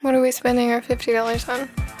What are we spending our $50 on?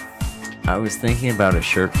 I was thinking about a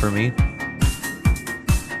shirt for me.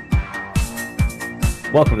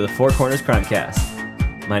 Welcome to the Four Corners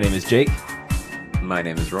Crimecast. My name is Jake. My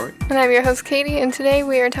name is Rory. And I'm your host, Katie, and today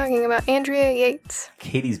we are talking about Andrea Yates.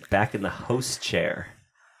 Katie's back in the host chair.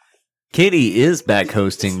 Katie is back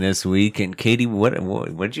hosting this week, and Katie, what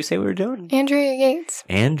did you say we were doing? Andrea Yates.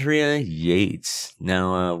 Andrea Yates.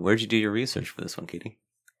 Now, where'd you do your research for this one, Katie?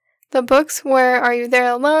 The books were Are You There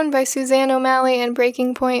Alone by Suzanne O'Malley and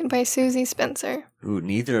Breaking Point by Susie Spencer. Ooh,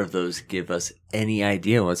 neither of those give us any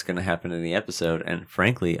idea what's going to happen in the episode, and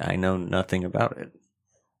frankly, I know nothing about it.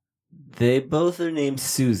 They both are named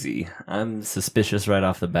Susie. I'm suspicious right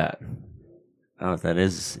off the bat. Oh, that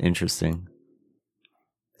is interesting.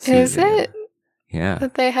 Is Susie. it? Yeah.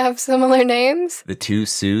 That they have similar names? The two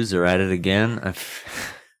Sues are at it again. Why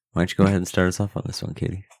don't you go ahead and start us off on this one,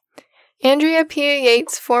 Katie? Andrea Pia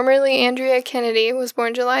Yates, formerly Andrea Kennedy, was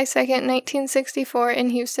born July 2nd, 1964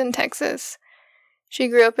 in Houston, Texas. She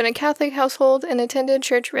grew up in a Catholic household and attended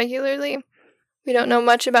church regularly. We don't know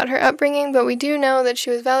much about her upbringing, but we do know that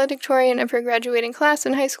she was valedictorian of her graduating class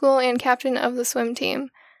in high school and captain of the swim team.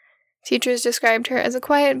 Teachers described her as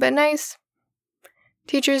quiet but nice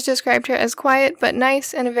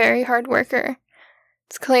and a very hard worker.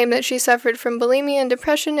 It's claimed that she suffered from bulimia and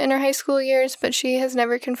depression in her high school years, but she has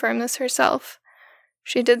never confirmed this herself.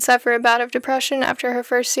 She did suffer a bout of depression after her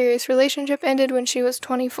first serious relationship ended when she was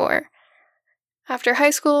 24. After high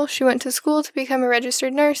school, she went to school to become a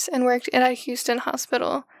registered nurse and worked at a Houston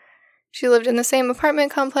hospital. She lived in the same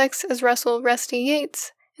apartment complex as Russell Rusty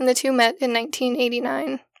Yates, and the two met in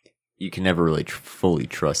 1989. You can never really fully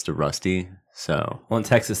trust a Rusty, so... Well, in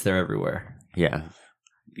Texas, they're everywhere. Yeah.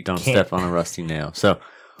 You don't can't. step on a Rusty nail. So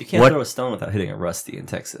You can't throw a stone without hitting a Rusty in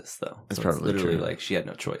Texas, though. That's So probably literally true. like she had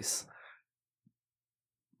no choice.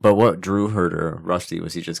 But what drew her to Rusty?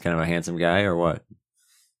 Was he just kind of a handsome guy, or what?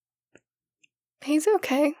 He's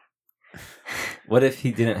okay. What if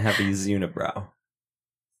he didn't have these unibrow?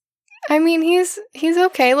 I mean, he's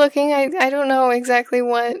okay looking. I don't know exactly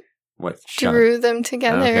what drew them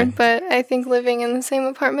together, Okay. but I think living in the same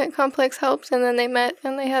apartment complex helped, and then they met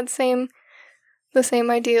and they had the same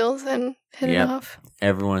ideals and hit it Yep. off.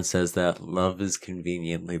 Everyone says that love is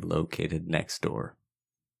conveniently located next door.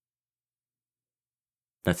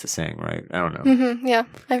 That's a saying, right? I don't know. Yeah,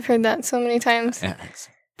 I've heard that so many times. Yeah, it's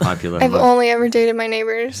popular. I've only ever dated my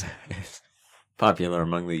neighbors. It's popular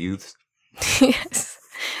among the youths. Yes,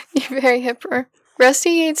 you're very hipper. Rusty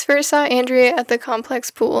Yates first saw Andrea at the complex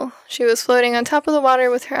pool. She was floating on top of the water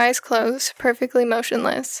with her eyes closed, perfectly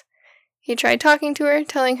motionless. He tried talking to her,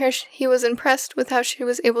 telling her he was impressed with how she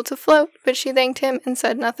was able to float, but she thanked him and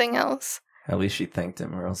said nothing else. At least she thanked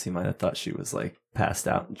him, or else he might have thought she was like passed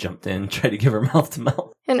out and jumped in, tried to give her mouth to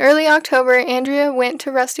mouth. In early October, Andrea went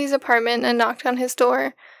to Rusty's apartment and knocked on his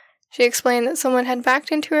door. She explained that someone had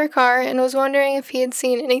backed into her car and was wondering if he had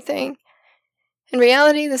seen anything. In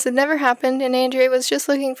reality, this had never happened, and Andrea was just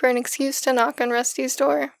looking for an excuse to knock on Rusty's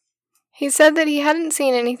door. He said that he hadn't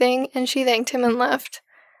seen anything, and she thanked him and left.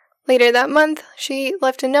 Later that month, she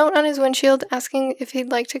left a note on his windshield asking if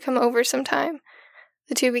he'd like to come over sometime.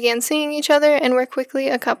 The two began seeing each other and were quickly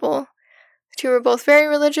a couple. The two were both very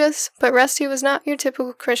religious, but Rusty was not your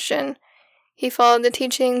typical Christian. He followed the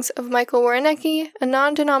teachings of Michael Warrenecki, a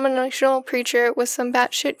non-denominational preacher with some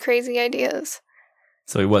batshit crazy ideas.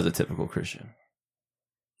 So he was a typical Christian.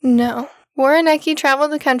 No. Warrenecki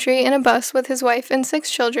traveled the country in a bus with his wife and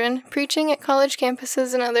 6 children, preaching at college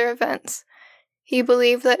campuses and other events. He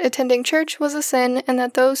believed that attending church was a sin and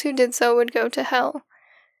that those who did so would go to hell.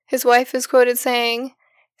 His wife is quoted saying,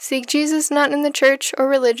 "Seek Jesus not in the church or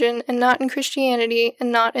religion, and not in Christianity,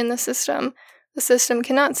 and not in the system. The system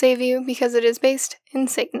cannot save you because it is based in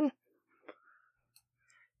Satan."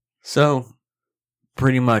 So,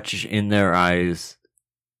 pretty much in their eyes,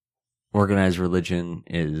 organized religion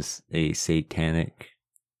is a satanic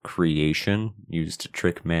creation used to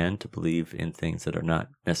trick man to believe in things that are not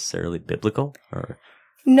necessarily biblical, or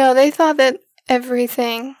No, they thought that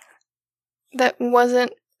everything that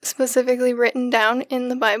wasn't specifically written down in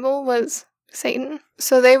the Bible was Satan.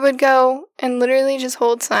 So they would go and literally just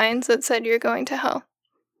hold signs that said, "You're going to hell."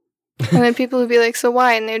 And then people would be like, "So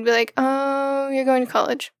why?" And they'd be like, "Oh, you're going to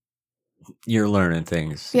college." you're learning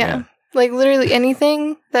things. Yeah. Like literally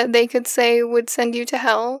anything that they could say would send you to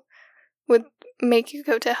hell would make you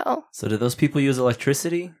go to hell. So did those people use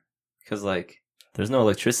electricity? Because, like, there's no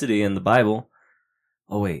electricity in the Bible.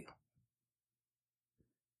 Oh, wait.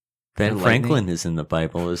 Ben The Franklin lightning? is in the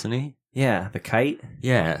Bible, isn't he? Yeah, the kite.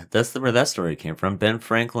 Yeah, that's where that story came from. Ben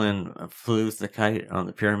Franklin flew the kite on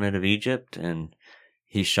the Pyramid of Egypt, and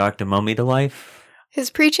he shocked a mummy to life. His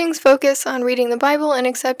preachings focus on reading the Bible and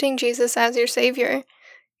accepting Jesus as your Savior.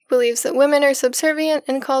 He believes that women are subservient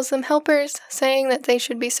and calls them helpers, saying that they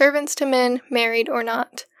should be servants to men, married or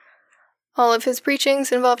not. All of his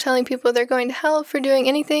preachings involve telling people they're going to hell for doing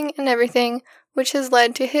anything and everything, which has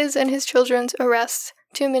led to his and his children's arrests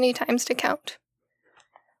too many times to count.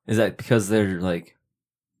 Is that because they're, like,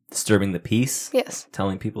 disturbing the peace? Yes.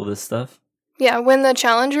 Telling people this stuff? Yeah, when the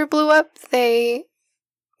Challenger blew up, they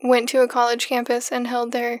went to a college campus and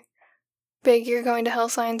held their big "You're going to hell"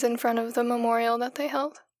 signs in front of the memorial that they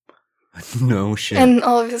held. No shit. And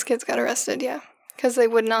all of his kids got arrested, yeah. Because they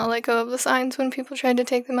would not let go of the signs when people tried to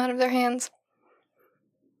take them out of their hands.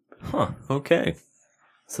 Huh. Okay.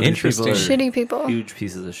 So these Interesting. people are Shitty people. huge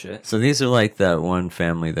pieces of shit. So these are like that one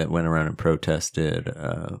family that went around and protested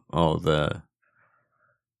all the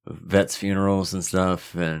vets' funerals and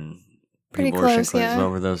stuff, and Pretty abortion close, clinics. yeah.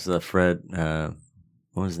 What were those? Fred,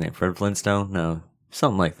 what was his name? Fred Flintstone? No,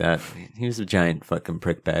 something like that. He was a giant fucking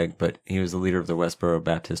prick bag, but he was the leader of the Westboro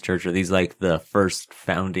Baptist Church. Are these like the first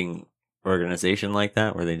founding organization like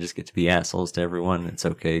that, where they just get to be assholes to everyone? It's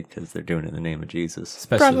okay because they're doing it in the name of Jesus.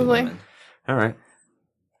 Especially the Probably. women. All right.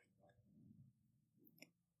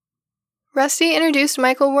 Rusty introduced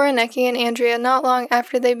Michael Warrenecki and Andrea not long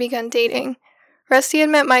after they begun dating. Rusty had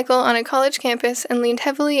met Michael on a college campus and leaned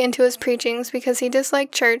heavily into his preachings because he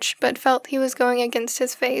disliked church but felt he was going against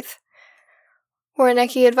his faith.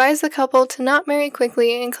 Warrenecki advised the couple to not marry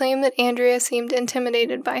quickly and claimed that Andrea seemed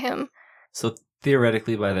intimidated by him. So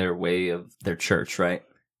theoretically, by their way of their church, right?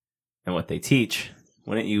 And what they teach,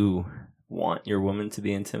 wouldn't you want your woman to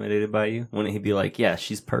be intimidated by you? Wouldn't he be like, yeah,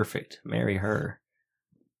 she's perfect, marry her?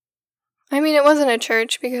 I mean, it wasn't a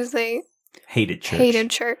church because they Hated church. hated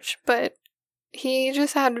church, but he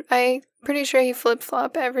just had, I'm pretty sure he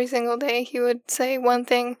flip-flop every single day. He would say one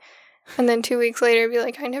thing and then 2 weeks later be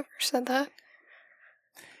like, I never said that.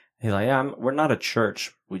 He's like, yeah, we're not a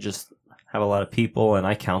church. We just have a lot of people and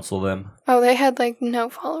I counsel them. Oh, they had like no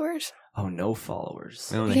followers. Oh, no followers.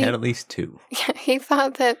 They only He- had at least 2. Yeah, he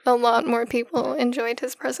thought that a lot more people enjoyed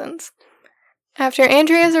his presence. After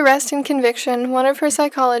Andrea's arrest and conviction, one of her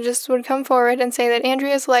psychologists would come forward and say that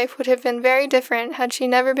Andrea's life would have been very different had she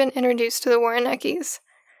never been introduced to the Warreneckis.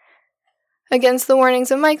 Against the warnings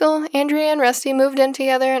of Michael, Andrea and Rusty moved in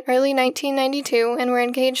together in early 1992 and were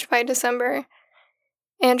engaged by December.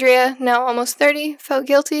 Andrea, now almost 30, felt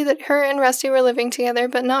guilty that her and Rusty were living together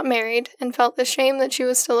but not married, and felt the shame that she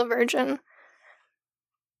was still a virgin.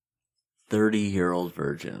 30-year-old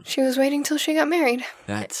virgin. She was waiting till she got married.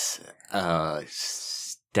 That's a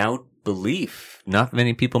stout belief. Not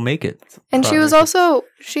many people make it. And she was Product. also,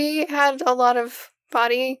 she had a lot of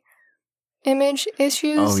body image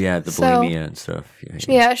issues. Oh yeah, the so- bulimia and stuff.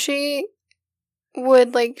 Yeah, she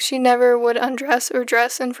would, like, she never would undress or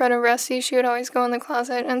dress in front of Rusty. She would always go in the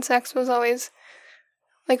closet, and sex was always,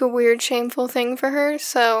 like, a weird, shameful thing for her,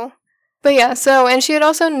 so. But yeah, so, and she had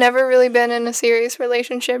also never really been in a serious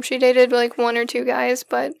relationship. She dated, like, 1 or 2 guys,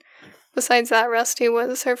 but besides that, Rusty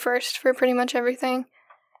was her first for pretty much everything.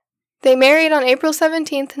 They married on April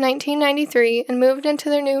 17th, 1993, and moved into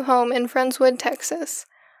their new home in Friendswood, Texas.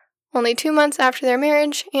 Only 2 months after their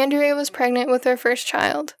marriage, Andrea was pregnant with their first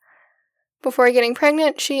child. Before getting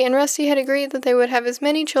pregnant, she and Rusty had agreed that they would have as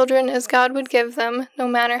many children as God would give them, no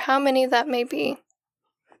matter how many that may be.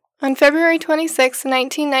 On February 26,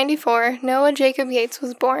 1994, Noah Jacob Yates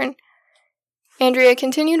was born. Andrea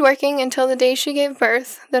continued working until the day she gave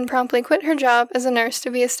birth, then promptly quit her job as a nurse to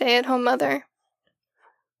be a stay-at-home mother.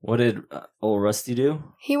 What did old Rusty do?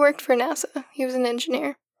 He worked for NASA. He was an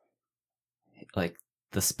engineer. Like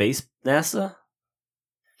the space NASA?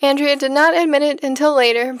 Andrea did not admit it until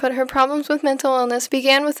later, but her problems with mental illness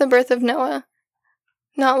began with the birth of Noah.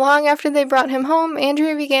 Not long after they brought him home,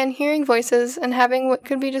 Andrea began hearing voices and having what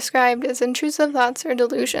could be described as intrusive thoughts or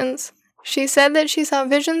delusions. She said that she saw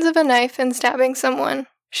visions of a knife and stabbing someone.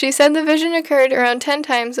 She said the vision occurred around 10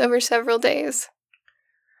 times over several days.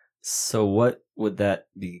 So what would that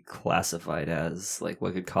be classified as? Like,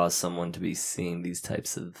 what could cause someone to be seeing these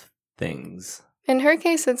types of things? In her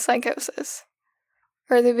case, it's psychosis,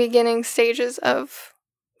 or the beginning stages of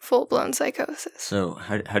full-blown psychosis. So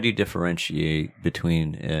how do you differentiate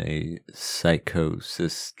between a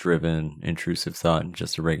psychosis-driven intrusive thought and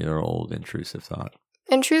just a regular old intrusive thought?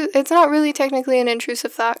 It's not really technically an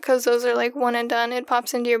intrusive thought because those are like one and done. It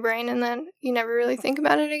pops into your brain and then you never really think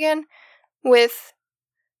about it again. With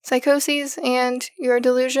psychoses and your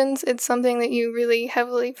delusions, it's something that you really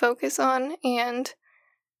heavily focus on and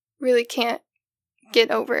really can't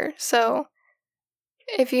get over. So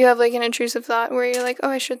if you have like an intrusive thought where you're like, oh,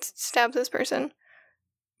 I should stab this person,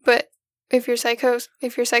 but if you're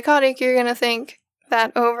psychotic, you're gonna think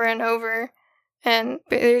that over and over, and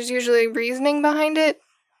there's usually reasoning behind it.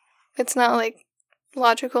 It's not like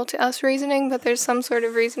logical to us reasoning, but there's some sort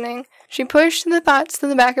of reasoning. She pushed the thoughts to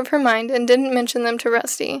the back of her mind and didn't mention them to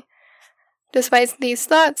Rusty. Despite these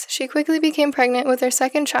thoughts, she quickly became pregnant with her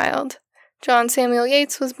second child. John Samuel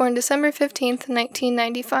Yates was born December 15th,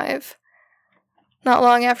 1995. Not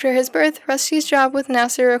long after his birth, Rusty's job with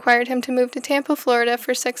NASA required him to move to Tampa, Florida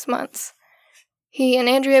for 6 months. He and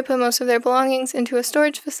Andrea put most of their belongings into a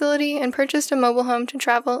storage facility and purchased a mobile home to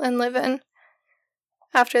travel and live in.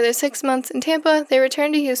 After their 6 months in Tampa, they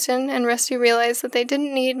returned to Houston, and Rusty realized that they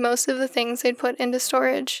didn't need most of the things they'd put into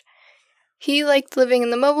storage. He liked living in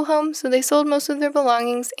the mobile home, so they sold most of their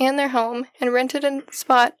belongings and their home and rented a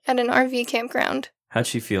spot at an RV campground. How'd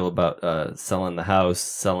she feel about selling the house,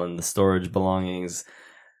 selling the storage belongings,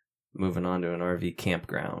 moving on to an RV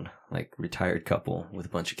campground, like retired couple with a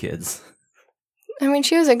bunch of kids? I mean,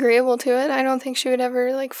 she was agreeable to it. I don't think she would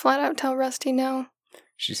ever, flat out tell Rusty no.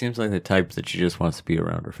 She seems like the type that she just wants to be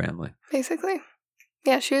around her family. Basically.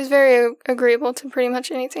 Yeah, she was very agreeable to pretty much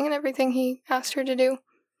anything and everything he asked her to do.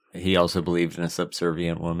 He also believed in a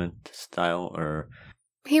subservient woman style, or...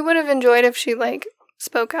 He would have enjoyed if she,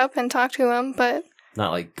 spoke up and talked to him, but...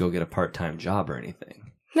 Not go get a part-time job or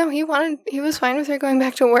anything. No, he was fine with her going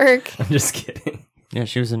back to work. I'm just kidding. Yeah,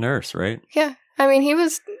 she was a nurse, right? Yeah. I mean, he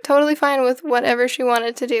was totally fine with whatever she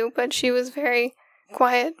wanted to do, but she was very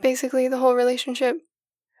quiet, basically, the whole relationship.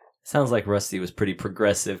 Sounds like Rusty was pretty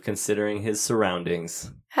progressive considering his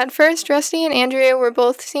surroundings. At first, Rusty and Andrea were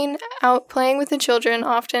both seen out playing with the children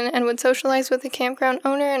often and would socialize with the campground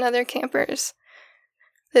owner and other campers.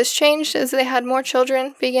 This changed as they had more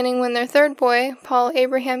children, beginning when their third boy, Paul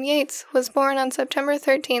Abraham Yates, was born on September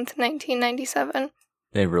 13th, 1997.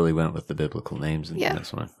 They really went with the biblical names in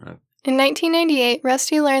this one. In 1998,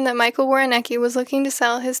 Rusty learned that Michael Warrenecki was looking to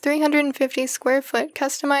sell his 350-square-foot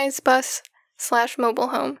customized bus/mobile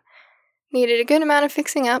home. Needed a good amount of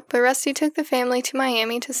fixing up, but Rusty took the family to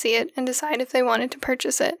Miami to see it and decide if they wanted to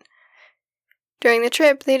purchase it. During the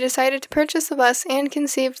trip, they decided to purchase the bus and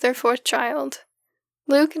conceived their fourth child.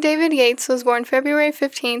 Luke David Yates was born February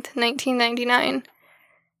 15th, 1999.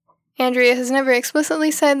 Andrea has never explicitly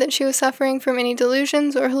said that she was suffering from any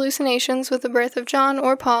delusions or hallucinations with the birth of John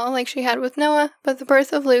or Paul like she had with Noah, but the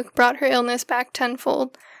birth of Luke brought her illness back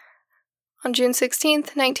tenfold. On June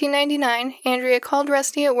 16th, 1999, Andrea called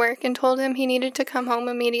Rusty at work and told him he needed to come home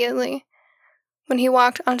immediately. When he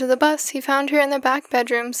walked onto the bus, he found her in the back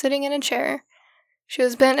bedroom, sitting in a chair. She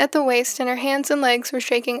was bent at the waist and her hands and legs were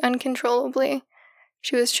shaking uncontrollably.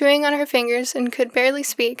 She was chewing on her fingers and could barely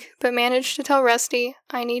speak, but managed to tell Rusty,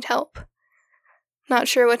 "I need help." Not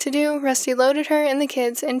sure what to do, Rusty loaded her and the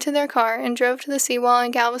kids into their car and drove to the seawall in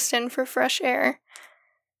Galveston for fresh air.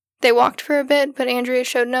 They walked for a bit, but Andrea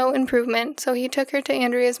showed no improvement, so he took her to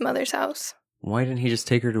Andrea's mother's house. Why didn't he just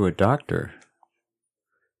take her to a doctor?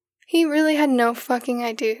 He really had no fucking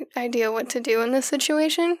idea what to do in this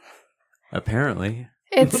situation. Apparently.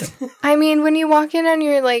 I mean, when you walk in on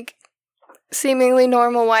your, seemingly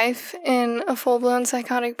normal wife in a full-blown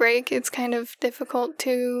psychotic break, it's kind of difficult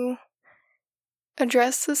to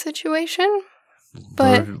address the situation.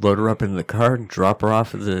 But load her up in the car and drop her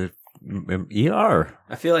off at the ER.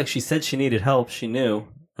 I feel like she said she needed help. She knew.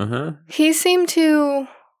 He seemed to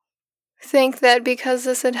think that because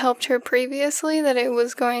this had helped her previously, that it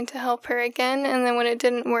was going to help her again, and then when it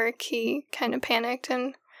didn't work, he kind of panicked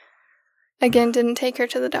and, again, didn't take her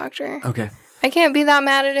to the doctor. Okay. I can't be that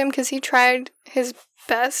mad at him because he tried his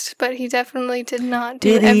best, but he definitely did not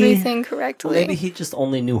do everything correctly. Well, maybe he just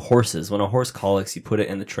only knew horses. When a horse colics, you put it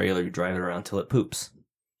in the trailer, you drive it around till it poops.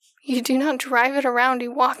 You do not drive it around,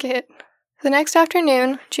 you walk it. The next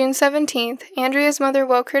afternoon, June 17th, Andrea's mother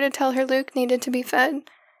woke her to tell her Luke needed to be fed.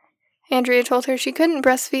 Andrea told her she couldn't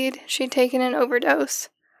breastfeed, she'd taken an overdose.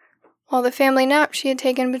 While the family napped, she had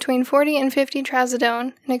taken between 40 and 50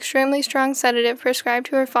 trazodone, an extremely strong sedative prescribed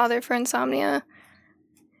to her father for insomnia.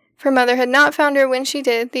 If her mother had not found her when she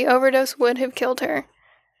did, the overdose would have killed her.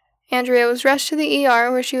 Andrea was rushed to the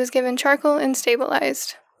ER where she was given charcoal and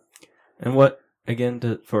stabilized. And what,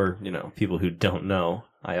 again, for, people who don't know,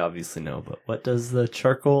 I obviously know, but what does the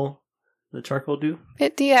charcoal do?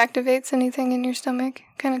 It deactivates anything in your stomach,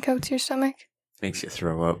 kind of coats your stomach. Makes you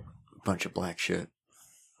throw up a bunch of black shit.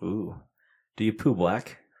 Ooh. Do you poo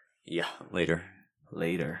black? Yeah, later.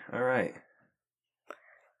 All right.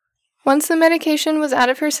 Once the medication was out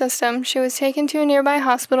of her system, she was taken to a nearby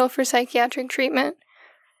hospital for psychiatric treatment.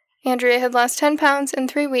 Andrea had lost 10 pounds in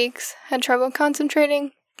 3 weeks, had trouble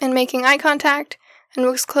concentrating and making eye contact, and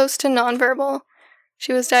was close to nonverbal.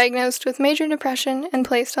 She was diagnosed with major depression and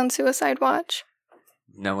placed on suicide watch.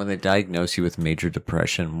 Now, when they diagnose you with major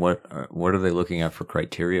depression, what are they looking at for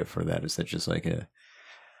criteria for that? Is that just like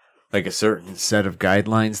a certain set of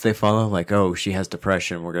guidelines they follow? Like, oh, she has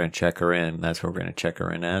depression, we're going to check her in. That's what we're going to check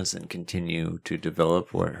her in as, and continue to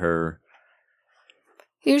develop what her...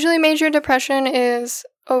 Usually major depression is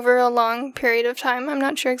over a long period of time. I'm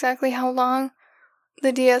not sure exactly how long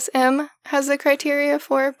the DSM has the criteria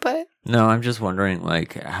for, but... No, I'm just wondering,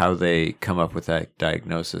 like, how they come up with that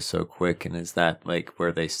diagnosis so quick, and is that, like,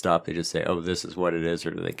 where they stop? They just say, oh, this is what it is,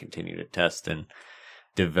 or do they continue to test and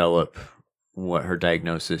develop what her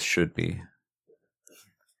diagnosis should be?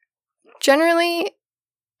 Generally,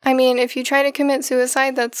 I mean, if you try to commit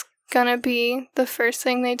suicide, that's gonna be the first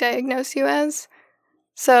thing they diagnose you as.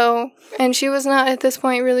 So, and she was not at this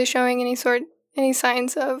point really showing any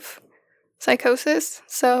signs of psychosis,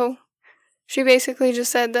 so she basically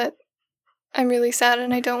just said that I'm really sad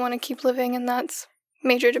and I don't want to keep living, and that's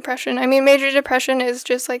major depression. I mean, major depression is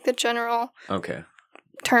just like the general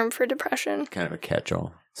term for depression. Kind of a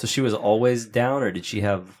catch-all. So she was always down, or did she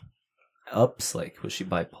have ups? Like, was she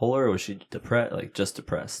bipolar, or was she depressed? Like, just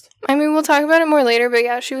depressed? I mean, we'll talk about it more later, but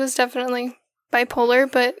yeah, she was definitely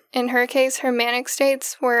bipolar, but in her case, her manic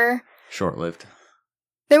states were... short-lived.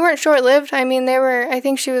 They weren't short-lived. I mean, I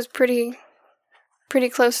think she was pretty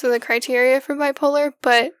close to the criteria for bipolar,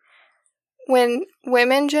 but when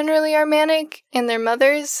women generally are manic and they're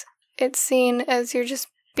mothers, it's seen as you're just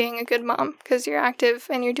being a good mom because you're active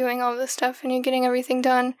and you're doing all this stuff and you're getting everything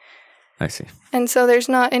done. I see. And so there's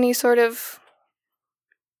not any sort of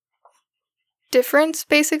difference,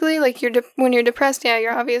 basically. Like, when you're depressed, yeah,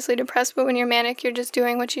 you're obviously depressed, but when you're manic, you're just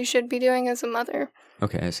doing what you should be doing as a mother.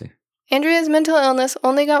 Okay, I see. Andrea's mental illness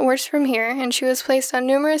only got worse from here, and she was placed on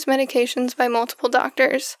numerous medications by multiple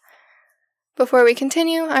doctors. Before we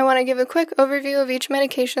continue, I want to give a quick overview of each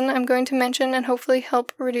medication I'm going to mention and hopefully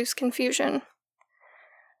help reduce confusion.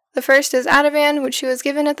 The first is Ativan, which she was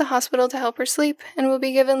given at the hospital to help her sleep, and will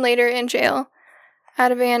be given later in jail.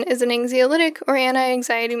 Ativan is an anxiolytic or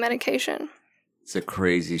anti-anxiety medication. It's a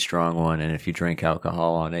crazy strong one, and if you drink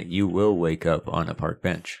alcohol on it, you will wake up on a park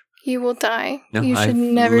bench. You will die. No, you should I've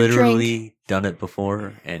never literally drink. done it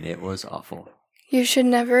before, and it was awful. You should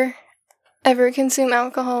never, ever consume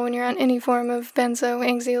alcohol when you're on any form of benzo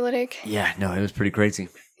anxiolytic. Yeah, no, it was pretty crazy.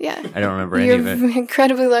 Yeah. I don't remember any of it. You're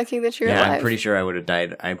incredibly lucky that you're alive. I'm pretty sure I would have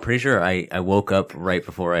died. I'm pretty sure I woke up right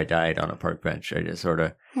before I died on a park bench. I just sort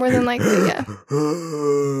of... More than likely, yeah.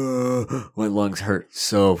 My lungs hurt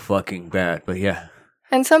so fucking bad, but yeah.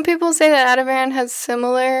 And some people say that Ativan has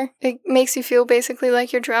similar... It makes you feel basically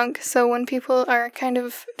like you're drunk, so when people are kind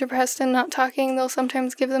of depressed and not talking, they'll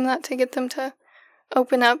sometimes give them that to get them to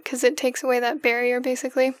open up, because it takes away that barrier,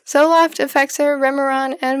 basically. Zoloft, Effexor,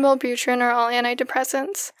 Remeron, and Wellbutrin are all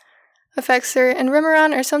antidepressants. Effexor and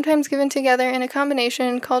Remeron are sometimes given together in a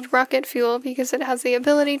combination called rocket fuel because it has the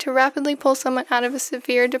ability to rapidly pull someone out of a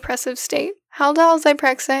severe depressive state. Haldol,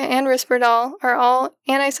 Zyprexa, and Risperdal are all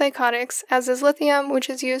antipsychotics, as is lithium, which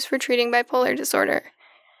is used for treating bipolar disorder.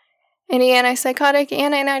 Any antipsychotic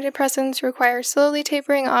and antidepressants require slowly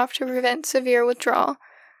tapering off to prevent severe withdrawal.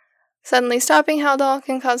 Suddenly stopping Haldol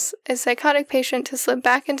can cause a psychotic patient to slip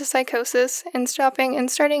back into psychosis, and stopping and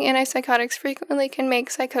starting antipsychotics frequently can make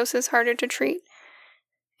psychosis harder to treat.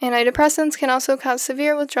 Antidepressants can also cause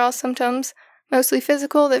severe withdrawal symptoms, mostly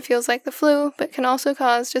physical that feels like the flu, but can also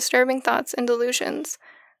cause disturbing thoughts and delusions.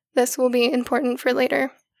 This will be important for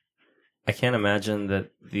later. I can't imagine that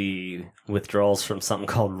the withdrawals from something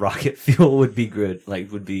called rocket fuel would be good,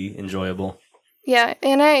 would be enjoyable. Yeah,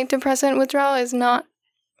 antidepressant withdrawal is not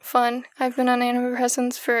fun. I've been on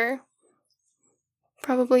antidepressants for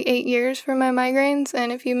probably 8 years for my migraines,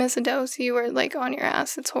 and if you miss a dose, you are on your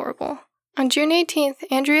ass. It's horrible. On June 18th,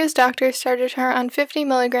 Andrea's doctor started her on 50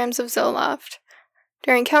 milligrams of Zoloft.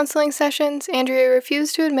 During counseling sessions, Andrea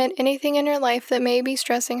refused to admit anything in her life that may be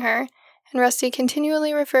stressing her, and Rusty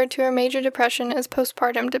continually referred to her major depression as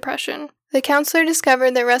postpartum depression. The counselor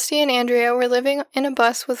discovered that Rusty and Andrea were living in a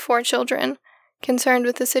bus with 4 children. Concerned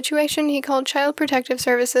with the situation, he called Child Protective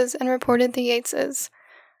Services and reported the Yateses.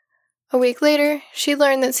 A week later, she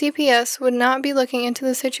learned that CPS would not be looking into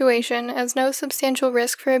the situation as no substantial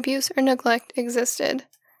risk for abuse or neglect existed.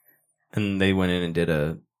 And they went in and did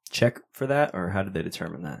a check for that, or how did they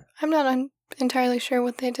determine that? I'm not entirely sure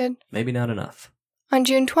what they did. Maybe not enough. On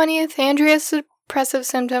June 20th, Andrea's depressive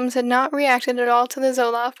symptoms had not reacted at all to the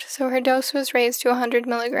Zoloft, so her dose was raised to 100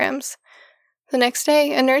 milligrams. The next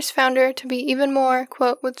day, a nurse found her to be even more,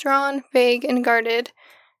 quote, withdrawn, vague, and guarded,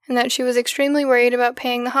 and that she was extremely worried about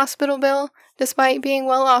paying the hospital bill, despite being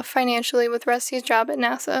well off financially with Rusty's job at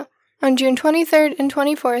NASA. On June 23rd and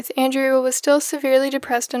 24th, Andrea was still severely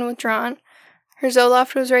depressed and withdrawn. Her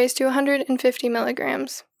Zoloft was raised to 150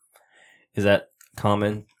 milligrams. Is that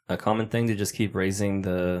a common thing to just keep raising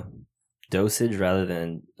the dosage rather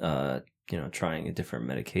than trying a different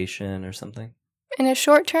medication or something? In a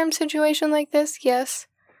short-term situation like this, yes.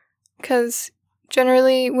 Because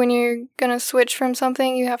generally, when you're going to switch from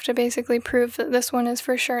something, you have to basically prove that this one is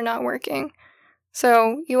for sure not working.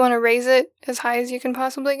 So you want to raise it as high as you can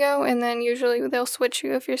possibly go, and then usually they'll switch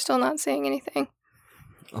you if you're still not saying anything.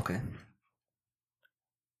 Okay.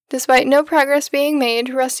 Despite no progress being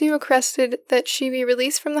made, Rusty requested that she be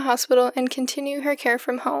released from the hospital and continue her care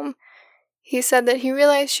from home. He said that he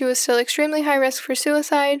realized she was still extremely high risk for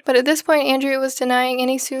suicide, but at this point Andrea was denying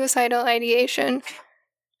any suicidal ideation.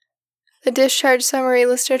 The discharge summary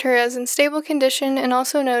listed her as in stable condition and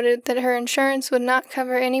also noted that her insurance would not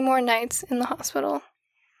cover any more nights in the hospital.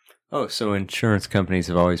 Oh, so insurance companies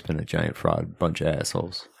have always been a giant fraud, bunch of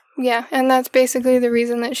assholes. Yeah, and that's basically the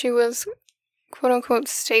reason that she was quote-unquote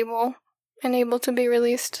stable and able to be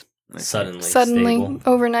released Suddenly stable.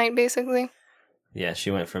 Overnight, basically. Yeah,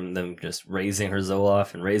 she went from them just raising her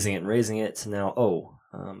Zoloft and raising it to now,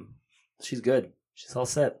 she's good. She's all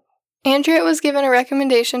set. Andrea was given a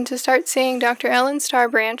recommendation to start seeing Dr. Ellen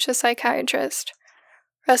Starbranch, a psychiatrist.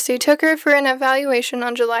 Rusty took her for an evaluation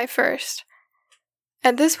on July 1st.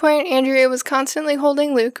 At this point, Andrea was constantly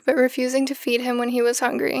holding Luke, but refusing to feed him when he was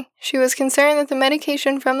hungry. She was concerned that the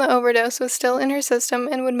medication from the overdose was still in her system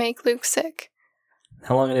and would make Luke sick.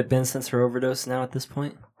 How long had it been since her overdose now at this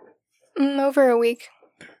point? Over a week.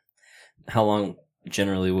 How long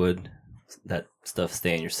generally would that stuff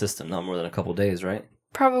stay in your system? Not more than a couple days, right?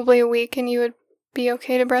 Probably a week, and you would be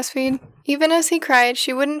okay to breastfeed. Even as he cried,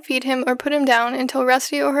 she wouldn't feed him or put him down until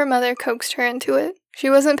Rusty or her mother coaxed her into it. She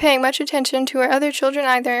wasn't paying much attention to her other children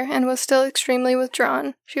either, and was still extremely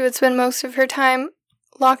withdrawn. She would spend most of her time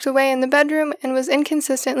locked away in the bedroom and was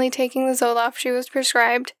inconsistently taking the Zoloft she was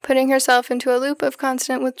prescribed, putting herself into a loop of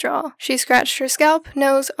constant withdrawal. She scratched her scalp,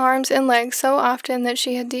 nose, arms, and legs so often that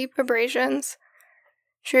she had deep abrasions.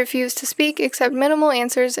 She refused to speak, accept minimal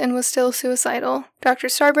answers, and was still suicidal. Dr.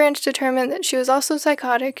 Starbranch determined that she was also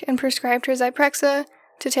psychotic and prescribed her Zyprexa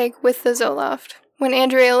to take with the Zoloft. When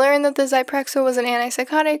Andrea learned that the Zyprexa was an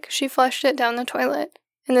antipsychotic, she flushed it down the toilet.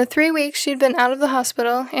 In the 3 weeks she'd been out of the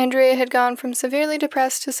hospital, Andrea had gone from severely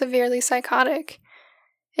depressed to severely psychotic.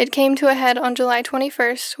 It came to a head on July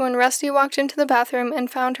 21st when Rusty walked into the bathroom and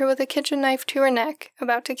found her with a kitchen knife to her neck,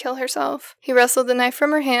 about to kill herself. He wrestled the knife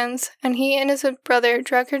from her hands, and he and his brother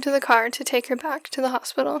drug her to the car to take her back to the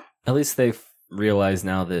hospital. At least they've realized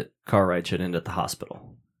now that car ride should end at the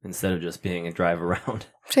hospital, instead of just being a drive around.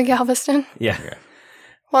 To Galveston? Yeah.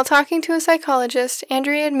 While talking to a psychologist,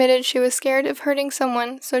 Andrea admitted she was scared of hurting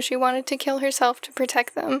someone, so she wanted to kill herself to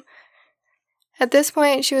protect them. At this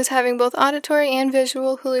point, she was having both auditory and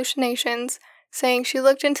visual hallucinations, saying she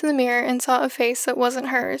looked into the mirror and saw a face that wasn't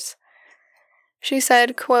hers. She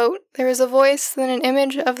said, quote, "There was a voice, then an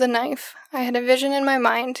image of the knife. I had a vision in my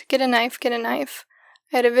mind, get a knife, get a knife.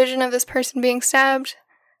 I had a vision of this person being stabbed,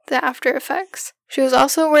 the after effects." She was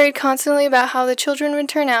also worried constantly about how the children would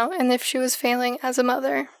turn out and if she was failing as a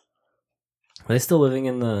mother. Are they still living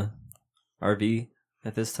in the RV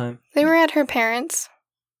at this time? They were at her parents'.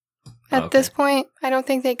 At this point, I don't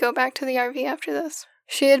think they go back to the RV after this.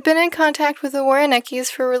 She had been in contact with the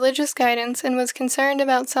Warreneckis for religious guidance and was concerned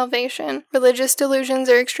about salvation. Religious delusions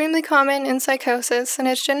are extremely common in psychosis, and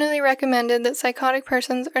it's generally recommended that psychotic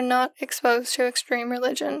persons are not exposed to extreme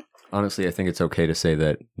religion. Honestly, I think it's okay to say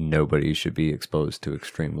that nobody should be exposed to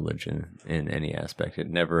extreme religion in any aspect. It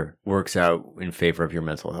never works out in favor of your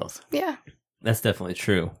mental health. Yeah. That's definitely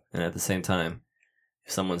true. And at the same time,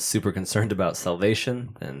 if someone's super concerned about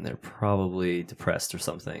salvation, then they're probably depressed or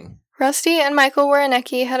something. Rusty and Michael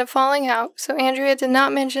Warrenecki had a falling out, so Andrea did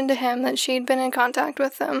not mention to him that she'd been in contact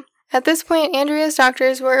with them. At this point, Andrea's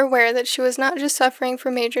doctors were aware that she was not just suffering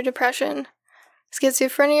from major depression.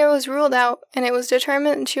 Schizophrenia was ruled out, and it was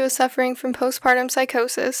determined that she was suffering from postpartum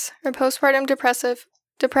psychosis, or postpartum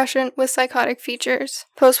depression with psychotic features.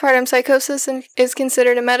 Postpartum psychosis is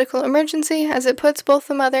considered a medical emergency, as it puts both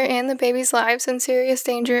the mother and the baby's lives in serious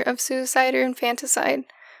danger of suicide or infanticide.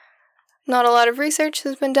 Not a lot of research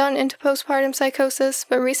has been done into postpartum psychosis,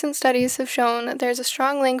 but recent studies have shown that there's a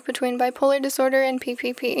strong link between bipolar disorder and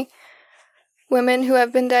PPP. Women who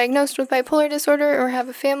have been diagnosed with bipolar disorder or have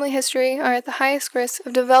a family history are at the highest risk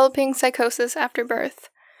of developing psychosis after birth.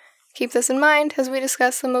 Keep this in mind as we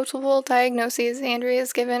discuss the multiple diagnoses Andrea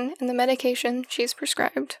is given and the medication she's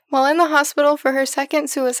prescribed. While in the hospital for her second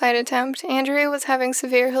suicide attempt, Andrea was having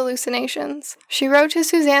severe hallucinations. She wrote to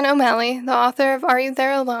Suzanne O'Malley, the author of Are You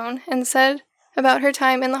There Alone, and said about her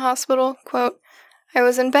time in the hospital, quote, I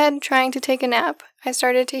was in bed trying to take a nap. I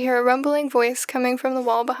started to hear a rumbling voice coming from the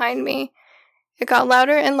wall behind me. It got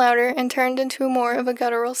louder and turned into more of a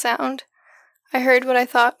guttural sound. I heard what I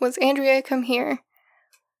thought was, "Andrea, come here."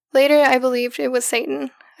 Later, I believed it was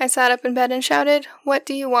Satan. I sat up in bed and shouted, "What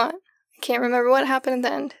do you want?" I can't remember what happened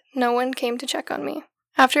then. No one came to check on me.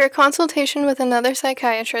 After a consultation with another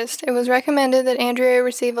psychiatrist, it was recommended that Andrea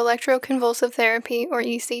receive electroconvulsive therapy, or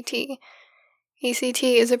ECT.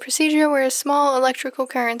 ECT is a procedure where small electrical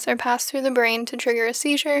currents are passed through the brain to trigger a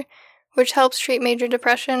seizure, which helps treat major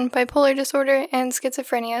depression, bipolar disorder, and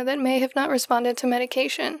schizophrenia that may have not responded to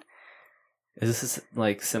medication. Is this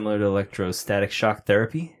like similar to electrostatic shock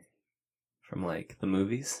therapy from like the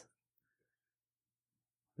movies?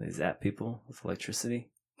 They zap people with electricity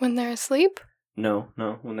when they're asleep? No.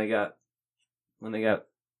 When they got,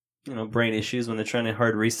 brain issues, when they're trying to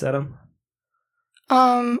hard reset them.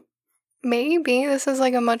 Maybe this is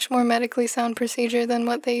like a much more medically sound procedure than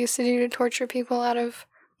what they used to do to torture people out of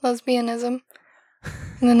lesbianism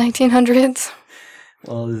in the 1900s.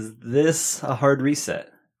 Well, is this a hard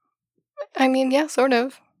reset? I mean, yeah, sort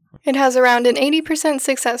of. It has around an 80%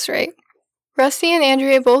 success rate. Rusty and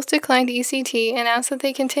Andrea both declined ECT and asked that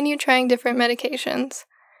they continue trying different medications.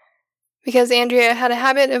 Because Andrea had a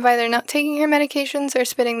habit of either not taking her medications or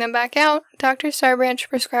spitting them back out, Dr. Starbranch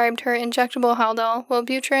prescribed her injectable Haldol,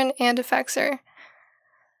 Wellbutrin, and Effexor.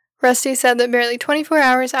 Rusty said that barely 24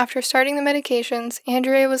 hours after starting the medications,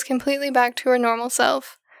 Andrea was completely back to her normal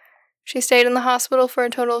self. She stayed in the hospital for a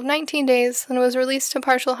total of 19 days and was released to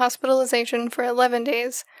partial hospitalization for 11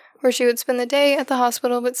 days, where she would spend the day at the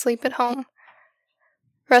hospital but sleep at home.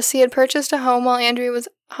 Rusty had purchased a home while Andrea was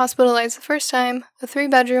hospitalized the first time, a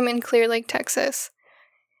 3-bedroom in Clear Lake, Texas.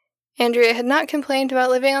 Andrea had not complained about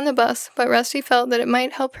living on the bus, but Rusty felt that it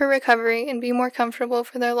might help her recovery and be more comfortable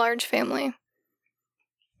for their large family.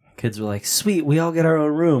 Kids were like, "Sweet, we all get our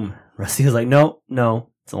own room." Rusty was like, no,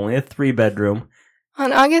 it's only a 3-bedroom.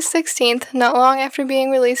 On August 16th, not long after being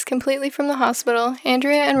released completely from the hospital,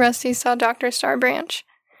 Andrea and Rusty saw Dr. Starbranch.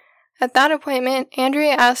 At that appointment,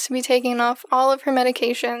 Andrea asked to be taken off all of her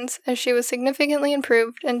medications, as she was significantly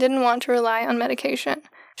improved and didn't want to rely on medication.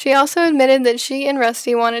 She also admitted that she and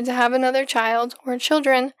Rusty wanted to have another child, or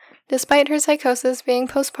children, despite her psychosis being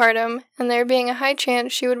postpartum, and there being a high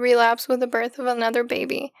chance she would relapse with the birth of another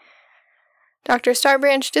baby. Dr.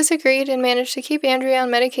 Starbranch disagreed and managed to keep Andrea on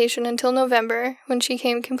medication until November, when she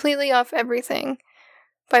came completely off everything.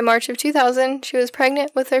 By March of 2000, she was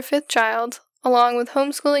pregnant with their 5th child, along with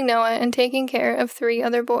homeschooling Noah and taking care of 3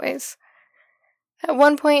 other boys. At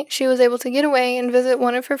one point, she was able to get away and visit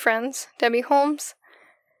one of her friends, Debbie Holmes.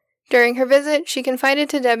 During her visit, she confided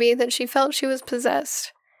to Debbie that she felt she was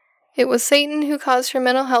possessed. It was Satan who caused her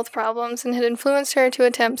mental health problems and had influenced her to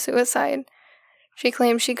attempt suicide. She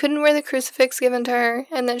claimed she couldn't wear the crucifix given to her,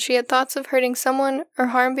 and that she had thoughts of hurting someone or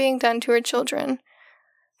harm being done to her children.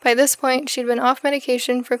 By this point, she'd been off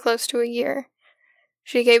medication for close to a year.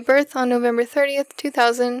 She gave birth on November 30th,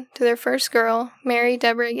 2000, to their first girl, Mary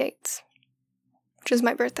Deborah Yates. Which is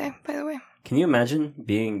my birthday, by the way. Can you imagine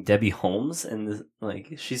being Debbie Holmes and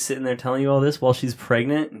she's sitting there telling you all this while she's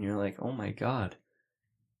pregnant, and you're like, oh my god.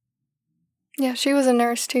 Yeah, she was a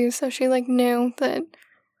nurse too, so she knew that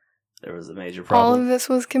there was a major problem. All of this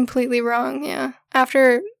was completely wrong, yeah.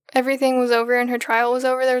 After everything was over and her trial was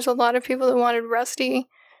over, there was a lot of people that wanted Rusty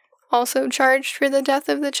also charged for the death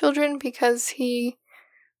of the children because he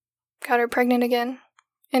got her pregnant again.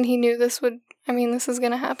 And he knew this is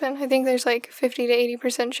going to happen. I think there's 50 to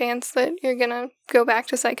 80% chance that you're going to go back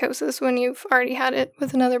to psychosis when you've already had it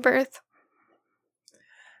with another birth.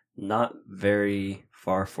 Not very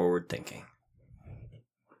far forward thinking.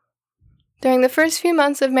 During the first few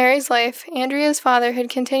months of Mary's life, Andrea's father had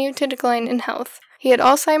continued to decline in health. He had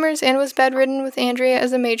Alzheimer's and was bedridden with Andrea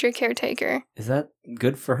as a major caretaker. Is that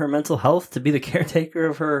good for her mental health, to be the caretaker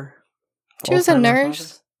of her? She was a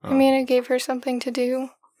nurse. Oh. It gave her something to do.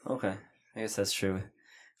 Okay, I guess that's true. It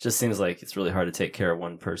just seems like it's really hard to take care of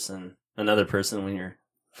another person, when you're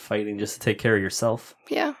fighting just to take care of yourself.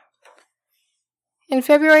 Yeah. In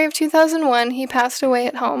February of 2001, he passed away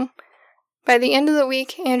at home. By the end of the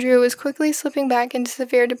week, Andrea was quickly slipping back into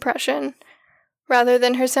severe depression. Rather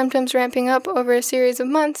than her symptoms ramping up over a series of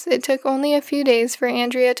months, it took only a few days for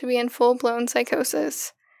Andrea to be in full-blown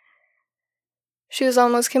psychosis. She was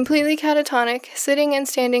almost completely catatonic, sitting and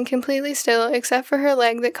standing completely still except for her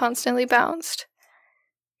leg that constantly bounced.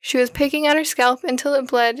 She was picking at her scalp until it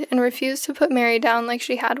bled and refused to put Mary down like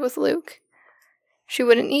she had with Luke. She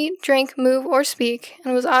wouldn't eat, drink, move, or speak,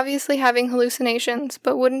 and was obviously having hallucinations,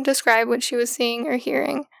 but wouldn't describe what she was seeing or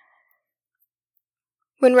hearing.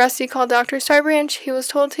 When Rusty called Dr. Starbranch, he was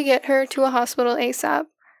told to get her to a hospital ASAP.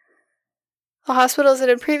 The hospitals that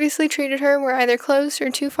had previously treated her were either closed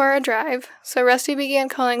or too far a drive, so Rusty began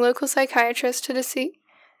calling local psychiatrists to see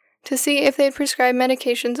if they'd prescribe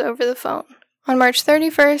medications over the phone. On March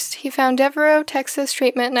 31st, he found Devereaux Texas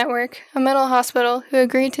Treatment Network, a mental hospital, who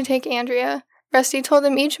agreed to take Andrea. Rusty told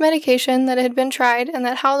them each medication that had been tried and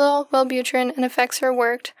that Haldol, Wellbutrin, and Effexor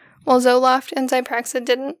worked, while Zoloft and Zyprexa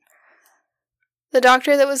didn't. The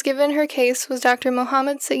doctor that was given her case was Dr.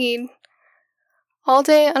 Mohammed Saeed. All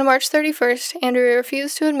day on March 31st, Andrea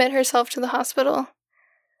refused to admit herself to the hospital.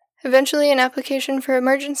 Eventually, an application for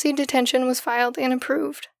emergency detention was filed and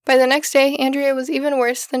approved. By the next day, Andrea was even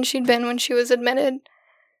worse than she'd been when she was admitted.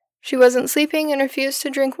 She wasn't sleeping and refused to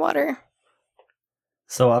drink water.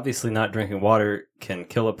 So obviously not drinking water can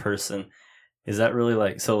kill a person. Is that really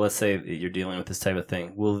like, so let's say you're dealing with this type of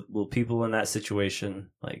thing. Will people in that situation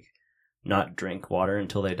like not drink water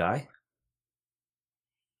until they die?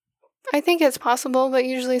 I think it's possible, but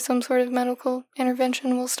usually some sort of medical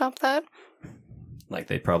intervention will stop that. Like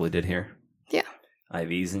they probably did here? Yeah.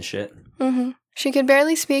 IVs and shit? Mm-hmm. She could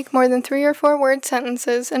barely speak more than 3 or 4 word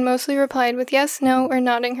sentences and mostly replied with yes, no, or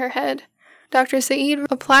nodding her head. Dr. Saeed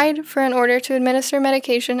applied for an order to administer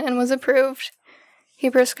medication and was approved. He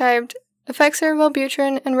prescribed Effexor,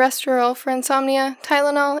 Wellbutrin, and Restorol for insomnia,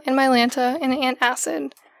 Tylenol, and Mylanta, and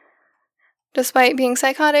antacid. Despite being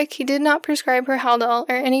psychotic, he did not prescribe her Haldol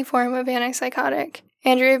or any form of antipsychotic.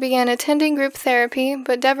 Andrea began attending group therapy,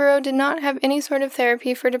 but Devereaux did not have any sort of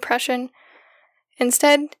therapy for depression.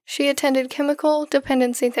 Instead, she attended chemical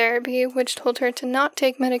dependency therapy, which told her to not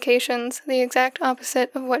take medications, the exact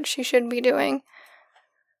opposite of what she should be doing.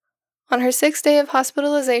 On her 6th day of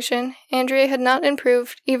hospitalization, Andrea had not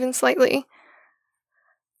improved even slightly.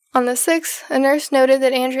 On the 6th, a nurse noted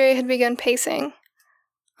that Andrea had begun pacing.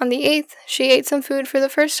 On the 8th, she ate some food for the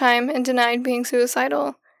first time and denied being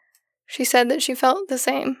suicidal. She said that she felt the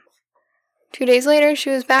same. 2 days later, she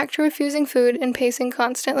was back to refusing food and pacing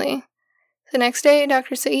constantly. The next day,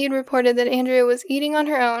 Dr. Saeed reported that Andrea was eating on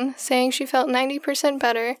her own, saying she felt 90%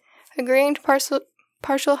 better, agreeing to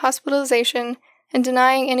partial hospitalization, and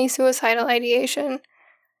denying any suicidal ideation.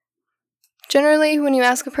 Generally, when you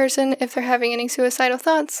ask a person if they're having any suicidal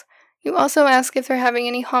thoughts, you also ask if they're having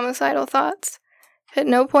any homicidal thoughts. At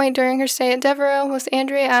no point during her stay at Devereaux was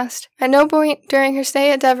Andrea asked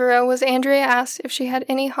if she had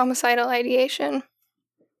any homicidal ideation.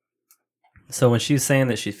 So when she's saying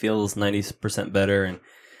that she feels 90% better and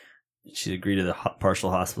she agreed to the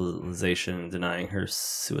partial hospitalization and denying her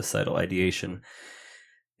suicidal ideation,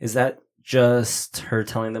 is that just her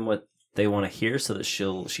telling them what they want to hear so that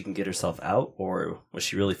she can get herself out, or was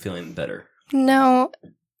she really feeling better? No,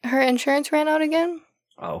 her insurance ran out again.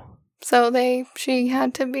 Oh. So she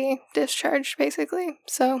had to be discharged, basically.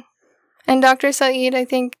 And Dr. Saeed, I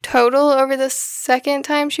think, total over the second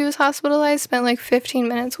time she was hospitalized, spent like 15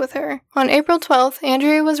 minutes with her. On April 12th,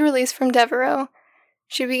 Andrea was released from Devereaux.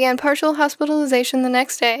 She began partial hospitalization the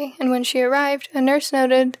next day, and when she arrived, a nurse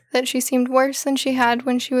noted that she seemed worse than she had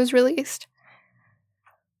when she was released.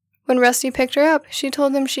 When Rusty picked her up, she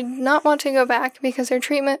told him she did not want to go back because her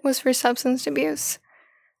treatment was for substance abuse.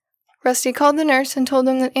 Rusty called the nurse and told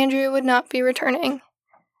them that Andrea would not be returning.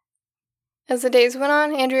 As the days went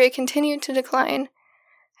on, Andrea continued to decline.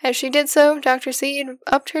 As she did so, Dr. Saeed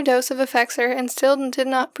upped her dose of Effexor and still did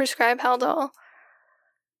not prescribe Haldol.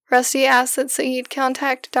 Rusty asked that Saeed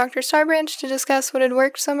contact Dr. Starbranch to discuss what had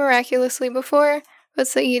worked so miraculously before, but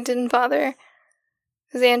Saeed didn't bother.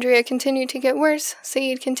 As Andrea continued to get worse,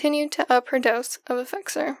 Saeed continued to up her dose of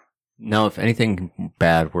Effexor. Now, if anything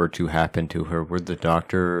bad were to happen to her, would the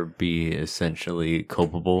doctor be essentially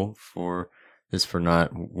culpable for this, for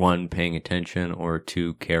not, 1, paying attention, or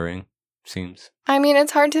 2, caring, seems? I mean,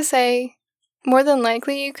 it's hard to say. More than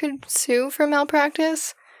likely you could sue for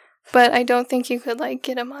malpractice, but I don't think you could,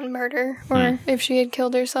 get him on murder, or if she had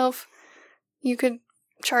killed herself, you could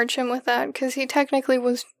charge him with that, because he technically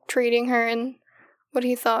was treating her in what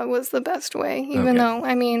he thought was the best way, even though,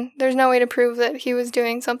 I mean, there's no way to prove that he was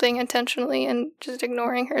doing something intentionally and just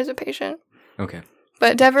ignoring her as a patient. Okay.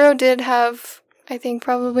 But Devereaux did have, I think,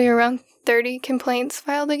 probably around 30 complaints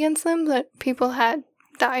filed against them that people had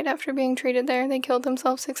died after being treated there. They killed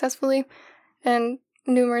themselves successfully, and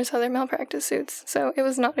numerous other malpractice suits. So it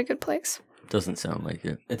was not a good place. Doesn't sound like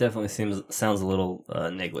it. It definitely sounds a little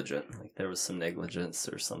negligent. Like there was some negligence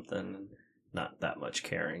or something, not that much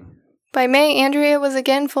caring. By May, Andrea was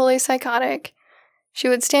again fully psychotic. She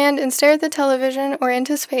would stand and stare at the television or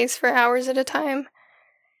into space for hours at a time.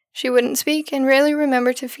 She wouldn't speak and rarely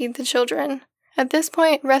remember to feed the children. At this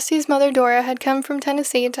point, Rusty's mother Dora had come from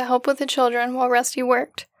Tennessee to help with the children while Rusty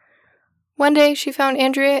worked. One day, she found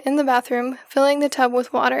Andrea in the bathroom, filling the tub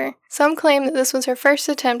with water. Some claim that this was her first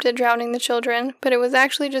attempt at drowning the children, but it was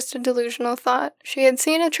actually just a delusional thought. She had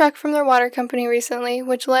seen a truck from their water company recently,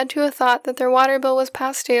 which led to a thought that their water bill was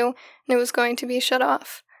past due and it was going to be shut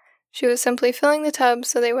off. She was simply filling the tub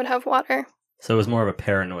so they would have water. So it was more of a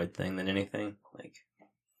paranoid thing than anything?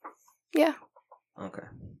 Yeah. Okay.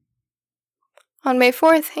 On May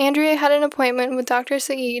 4th, Andrea had an appointment with Dr.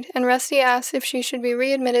 Saeed, and Rusty asked if she should be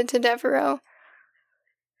readmitted to Devereaux.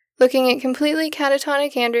 Looking at completely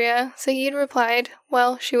catatonic Andrea, Saeed replied,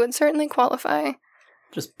 well, she would certainly qualify.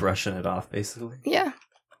 Just brushing it off, basically. Yeah.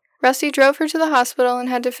 Rusty drove her to the hospital and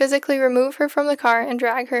had to physically remove her from the car and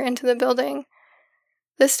drag her into the building.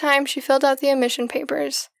 This time, she filled out the admission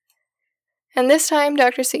papers. And this time,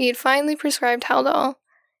 Dr. Saeed finally prescribed Haldol.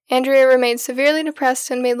 Andrea remained severely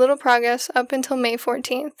depressed and made little progress up until May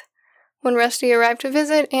 14th. When Rusty arrived to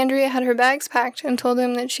visit, Andrea had her bags packed and told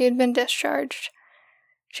him that she had been discharged.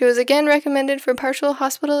 She was again recommended for partial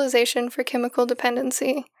hospitalization for chemical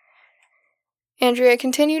dependency. Andrea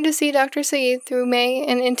continued to see Dr. Saeed through May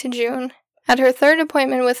and into June. At her third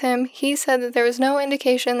appointment with him, he said that there was no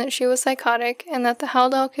indication that she was psychotic and that the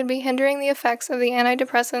Haldol could be hindering the effects of the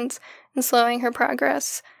antidepressants and slowing her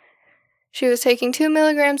progress. She was taking 2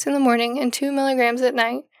 milligrams in the morning and 2 milligrams at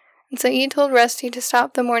night, and Saeed told Rusty to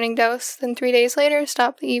stop the morning dose, then 3 days later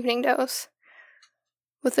stop the evening dose.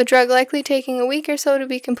 With the drug likely taking a week or so to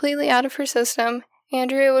be completely out of her system,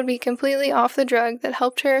 Andrea would be completely off the drug that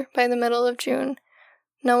helped her by the middle of June.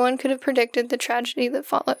 No one could have predicted the tragedy that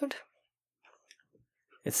followed.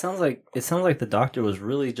 It sounds like the doctor was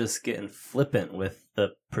really just getting flippant with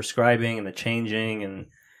the prescribing and the changing and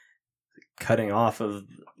cutting off of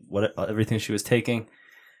everything she was taking.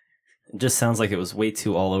 It just sounds like it was way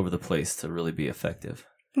too all over the place to really be effective.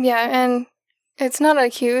 Yeah, and it's not a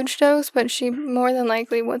huge dose, but she more than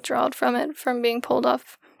likely withdrawed from it from being pulled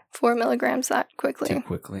off 4 milligrams that quickly. Too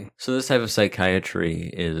quickly. So this type of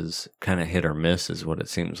psychiatry is kind of hit or miss, is what it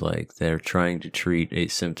seems like. They're trying to treat a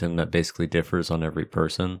symptom that basically differs on every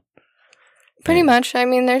person. Pretty much. I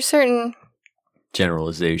mean, there's certain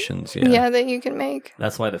generalizations, yeah, that you can make.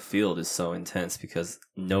 That's why the field is so intense, because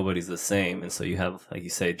nobody's the same, and so you have, like you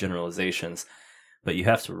say, generalizations, but you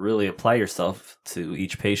have to really apply yourself to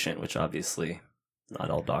each patient, which obviously not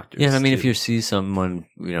all doctors Yeah, I mean, do. if you see someone,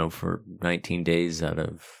 for 19 days out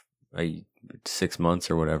of 6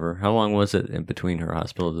 months or whatever, how long was it in between her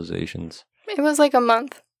hospitalizations? It was like a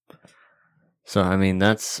month. So, I mean,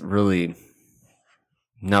 that's really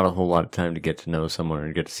not a whole lot of time to get to know someone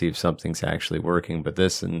and get to see if something's actually working. But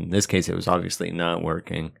in this case, it was obviously not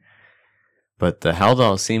working. But the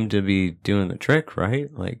Haldol seemed to be doing the trick,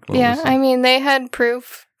 right? Yeah, I mean, they had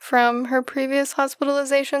proof from her previous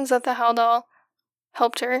hospitalizations that the Haldol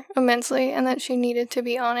helped her immensely and that she needed to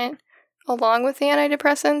be on it along with the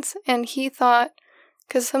antidepressants. And he thought,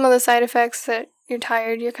 because some of the side effects that you're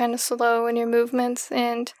tired, you're kind of slow in your movements,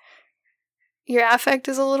 and your affect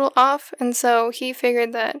is a little off, and so he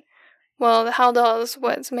figured that, well, the Haldol is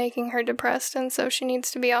what's making her depressed, and so she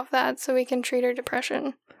needs to be off that so we can treat her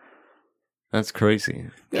depression. That's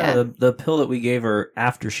crazy. Yeah, the pill that we gave her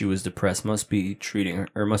after she was depressed must be treating her,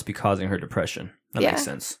 or must be causing her depression. That makes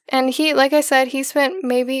sense. And he, like I said, he spent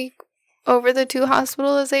maybe over the 2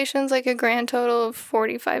 hospitalizations, like a grand total of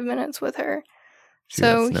 45 minutes with her.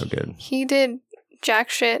 So that's no good. He did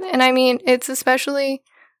jack shit. And I mean, it's especially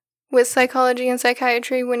with psychology and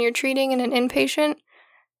psychiatry, when you're treating in an inpatient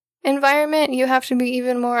environment, you have to be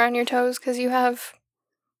even more on your toes because you have,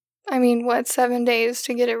 7 days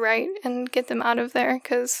to get it right and get them out of there,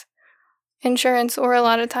 because insurance, or a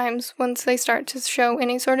lot of times, once they start to show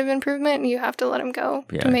any sort of improvement, you have to let them go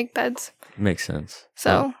to make beds. Makes sense.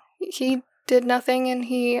 So he did nothing, and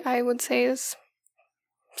he, I would say, is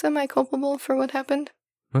semi-culpable for what happened.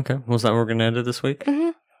 Okay. Well, is that what we're going to end it this week?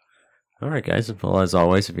 Mm-hmm. All right, guys. Well, as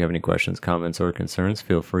always, if you have any questions, comments, or concerns,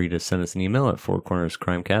 feel free to send us an email at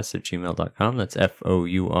fourcornerscrimecast@gmail.com. That's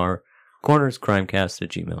FOUR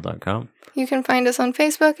cornerscrimecast@gmail.com. You can find us on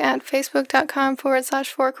Facebook at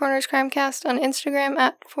facebook.com/fourcornerscrimecast, on Instagram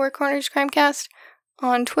at fourcornerscrimecast,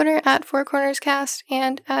 on Twitter at fourcornerscast,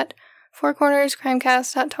 and at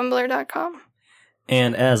fourcornerscrimecast.tumblr.com.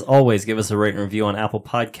 And as always, give us a rate and review on Apple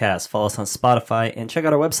Podcasts, follow us on Spotify, and check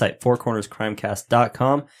out our website,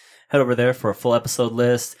 fourcornerscrimecast.com. Head over there for a full episode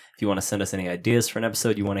list if you want to send us any ideas for an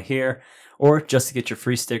episode you want to hear, or just to get your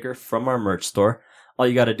free sticker from our merch store. All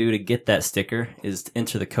you got to do to get that sticker is to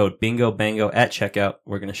enter the code BINGOBANGO at checkout.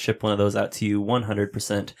 We're going to ship one of those out to you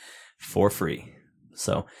 100% for free.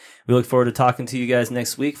 So we look forward to talking to you guys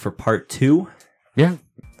next week for part 2. Yeah.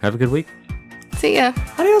 Have a good week. See ya.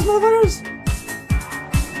 Adios, motherfuckers!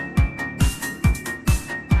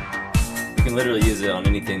 You can literally use it on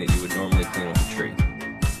anything that you would normally clean with a tree.